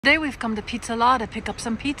Today we've come to Pizza La to pick up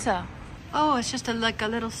some pizza. Oh, it's just like a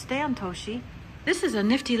little stand, Toshi. This is a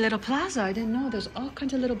nifty little plaza. I didn't know. There's all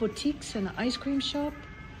kinds of little boutiques and an ice cream shop.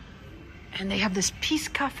 And they have this Peace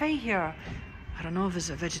Cafe here. I don't know if it's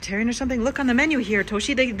a vegetarian or something. Look on the menu here,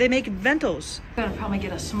 Toshi. They make bentos. I'm gonna probably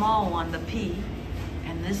get a small one, the pea.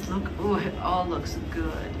 And this it all looks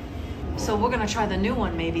good. So we're gonna try the new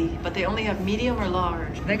one maybe, but they only have medium or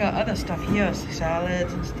large. They got other stuff here,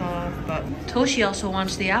 salads and stuff, but Toshi also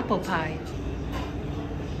wants the apple pie.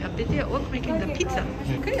 Look, making the pizza.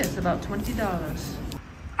 Okay, it's about $20.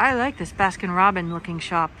 I like this Baskin-Robbins looking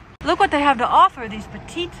shop. Look what they have to offer, these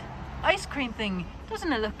petite ice cream thing.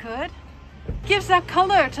 Doesn't it look good? Gives that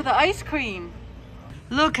color to the ice cream.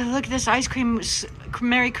 Look, this ice cream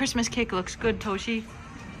Merry Christmas cake looks good, Toshi.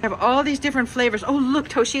 They have all these different flavors. Oh, look,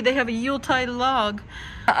 Toshi, they have a Yuletide log.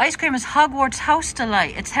 The ice cream is Hogwarts House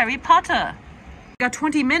Delight. It's Harry Potter. Got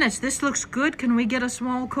 20 minutes. This looks good. Can we get a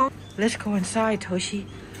small Coke? Let's go inside, Toshi.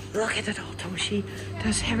 Look at it all, Toshi.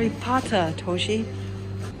 There's Harry Potter, Toshi.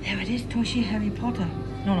 There it is, Toshi, Harry Potter.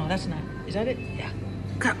 No, that's not. Is that it? Yeah.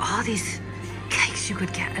 Look at all these cakes you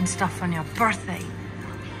could get and stuff on your birthday.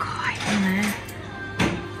 God, man.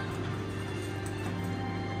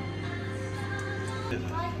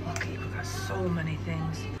 Okay, we've got so many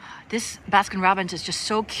things. This Baskin-Robbins is just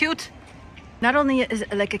so cute. Not only is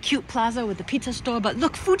it like a cute plaza with the pizza store, but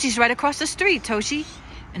look, Fuji's right across the street, Toshi.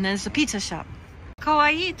 And then it's a pizza shop.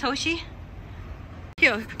 Kawaii, Toshi.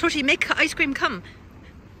 Here, Toshi, make ice cream come.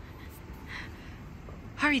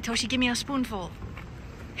 Hurry, Toshi, give me a spoonful.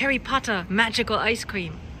 Harry Potter magical ice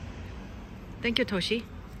cream. Thank you, Toshi.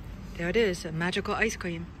 There it is, a magical ice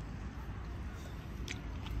cream.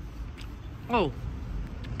 Oh,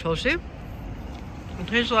 Toshi, it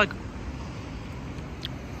tastes like,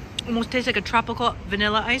 almost tastes like a tropical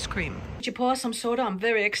vanilla ice cream. Did you pour some soda? I'm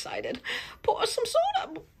very excited. Pour some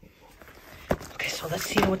soda. Okay, so let's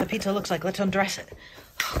see what the pizza looks like. Let's undress it.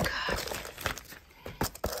 Oh, God.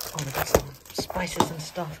 Oh, they got some spices and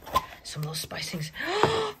stuff. Some of those spicings.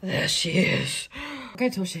 There she is. Okay,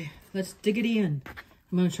 Toshi, let's diggity in.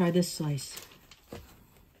 I'm going to try this slice.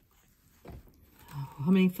 How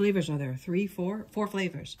many flavors are there? 3, 4? 4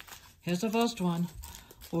 flavors. Here's the first one.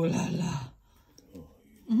 Oh, la, la.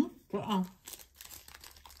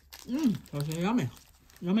 That's yummy.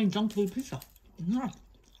 Yummy junk food pizza. Nice.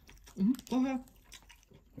 Go ahead.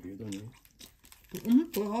 Are you done?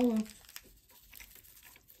 Put all the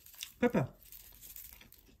pepper.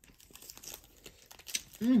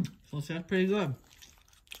 So that's pretty good.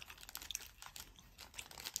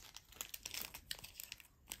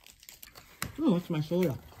 Oh, that's my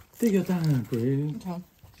soda. Take your time, please. Okay.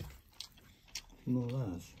 No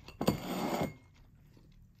rush.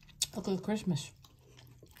 Look at Christmas.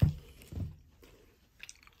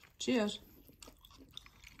 Cheers.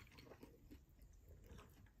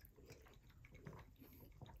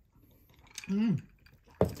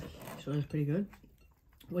 So that's pretty good.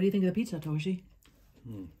 What do you think of the pizza, Toshi?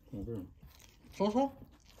 Okay. So?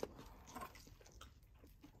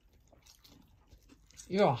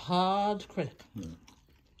 You're a hard critic.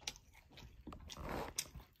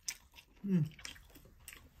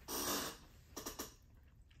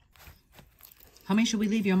 How many should we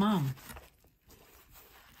leave your mom?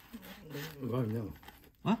 One, no.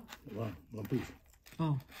 What? One piece.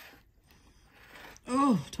 Oh.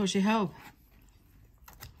 Oh, Toshi, help.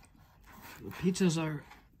 The pizzas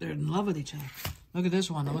they're in love with each other. Look at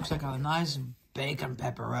this one. It looks like a nice bacon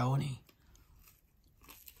pepperoni.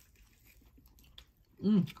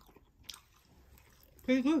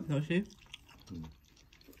 Pretty good, Toshi.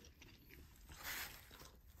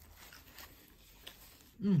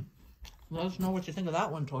 Let us know what you think of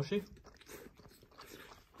that one, Toshi.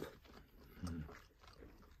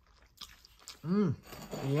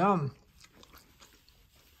 Yum.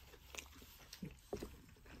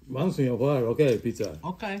 Once in a while, okay, pizza.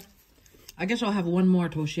 Okay. I guess I'll have one more,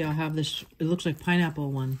 Toshi. I'll have this, it looks like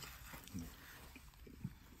pineapple one.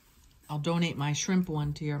 I'll donate my shrimp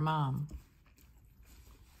one to your mom.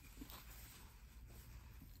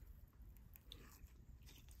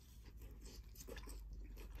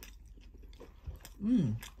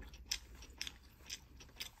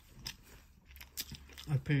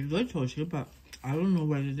 That's pretty good, Toshi, but I don't know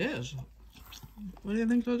what it is. What do you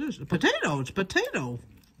think that is? A potato. It's potato.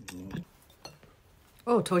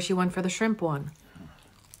 Oh, Toshi went for the shrimp one.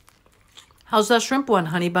 How's that shrimp one,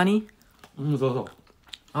 honey bunny? So.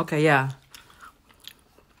 Okay, yeah.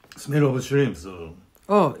 Smell of shrimp, so.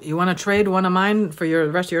 Oh, you want to trade one of mine for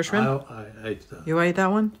the rest of your shrimp? I ate that. You ate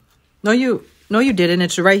that one? No, you didn't.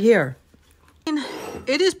 It's right here.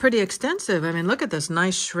 It is pretty extensive. I mean, look at this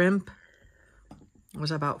nice shrimp.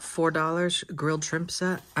 was about $4 grilled shrimp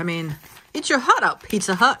set. I mean, eat your heart out,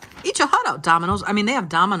 Pizza Hut. Eat your heart out, Domino's. I mean, they have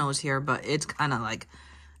Domino's here, but it's kind of like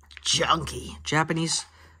junky. Japanese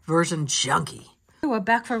version junky. We're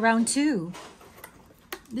back for round 2.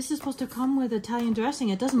 This is supposed to come with Italian dressing.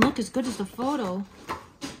 It doesn't look as good as the photo,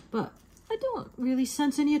 but I don't really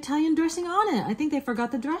sense any Italian dressing on it. I think they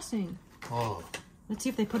forgot the dressing. Oh. Let's see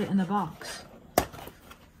if they put it in the box.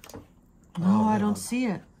 No, I don't see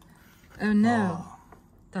it. Oh, no. Oh.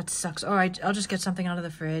 That sucks. All right, I'll just get something out of the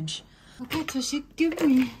fridge. Okay, Toshi, give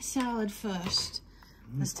me salad first.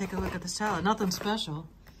 Let's take a look at the salad. Nothing special.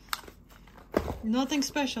 Nothing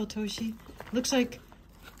special, Toshi. Looks like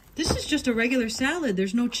this is just a regular salad.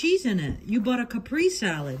 There's no cheese in it. You bought a Capri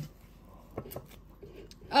salad.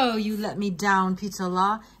 Oh, you let me down, Pizza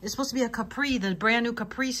La. It's supposed to be a Capri, the brand new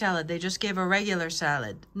Capri salad. They just gave a regular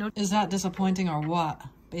salad. No, is that disappointing or what?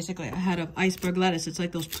 Basically, I had an iceberg lettuce. It's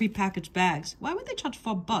like those pre-packaged bags. Why would they charge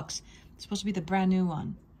 $4? It's supposed to be the brand new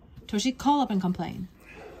one. Toshi, call up and complain.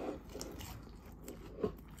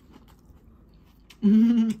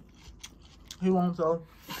 He won't though.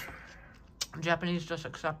 Japanese just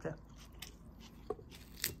accept it.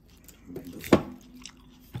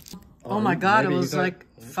 Oh my God, it was like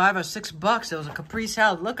 $5 or $6. It was a Capri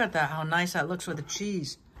salad. Look at that, how nice that looks with the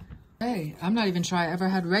cheese. Hey, I'm not even sure I ever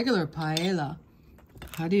had regular paella.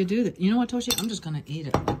 How do you do that? You know what, Toshi? I'm just gonna eat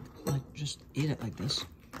it. Like just eat it like this.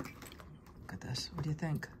 Look at this. What do you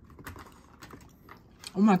think?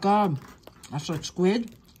 Oh my God. That's like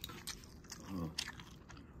squid.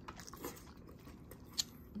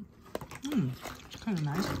 It's kind of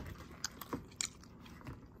nice.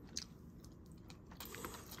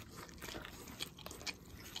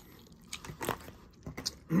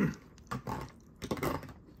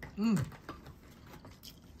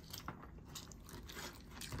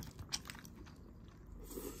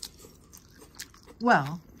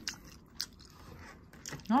 Well,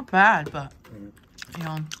 not bad, but, you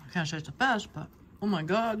know, I can't say it's the best, but, oh my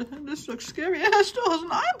God, this looks scary. It still has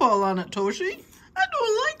an eyeball on it, Toshi. I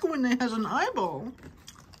don't like when it has an eyeball.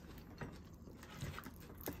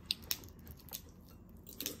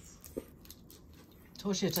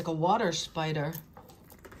 Toshi, it's like a water spider.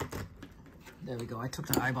 There we go, I took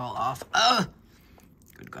the eyeball off. Ugh!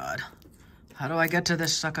 Good God. How do I get to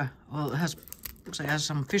this sucker? Well, it has... Looks like it has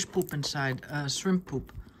some fish poop inside, shrimp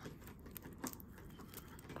poop.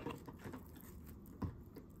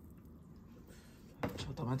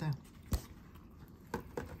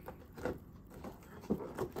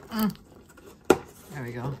 There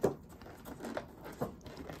we go.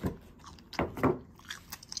 A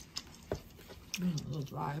little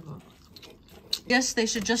dry, but... Yes, they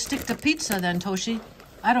should just stick to pizza then, Toshi.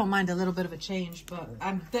 I don't mind a little bit of a change, but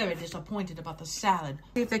I'm very disappointed about the salad.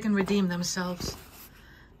 See if they can redeem themselves.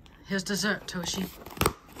 Here's dessert, Toshi.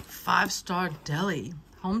 5-star deli.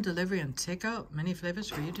 Home delivery and takeout. Many flavors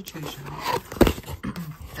for you to choose from.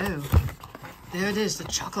 Oh, there it is, the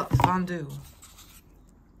chocolate fondue.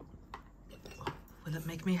 Will it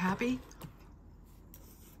make me happy?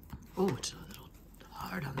 Oh, it's a little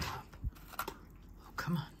hard on top. Oh,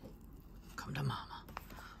 come on. Come to mama.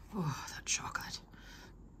 Oh, that chocolate.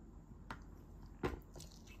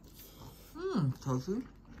 Tofu.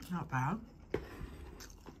 Not bad.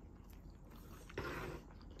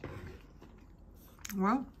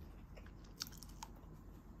 Well.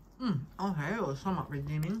 Okay, it was somewhat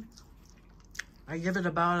redeeming. I give it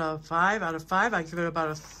about a 5 out of 5. I give it about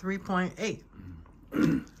a 3.8.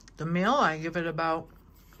 The meal, I give it about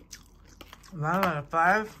 5 out of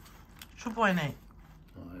 5, 2.8.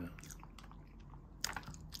 Oh, yeah.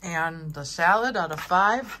 And the salad out of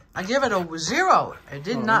 5, I give it a 0. It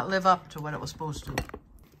did not live up to what it was supposed to.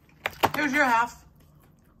 Here's your half.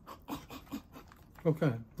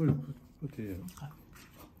 Okay, put to you. Okay.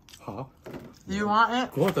 Half. You want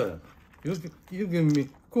it? Quarter. You give me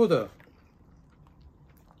quarter.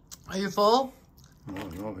 Are you full? No,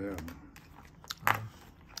 no, here.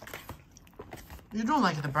 You don't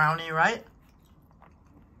like the brownie, right?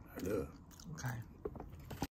 I do. Okay.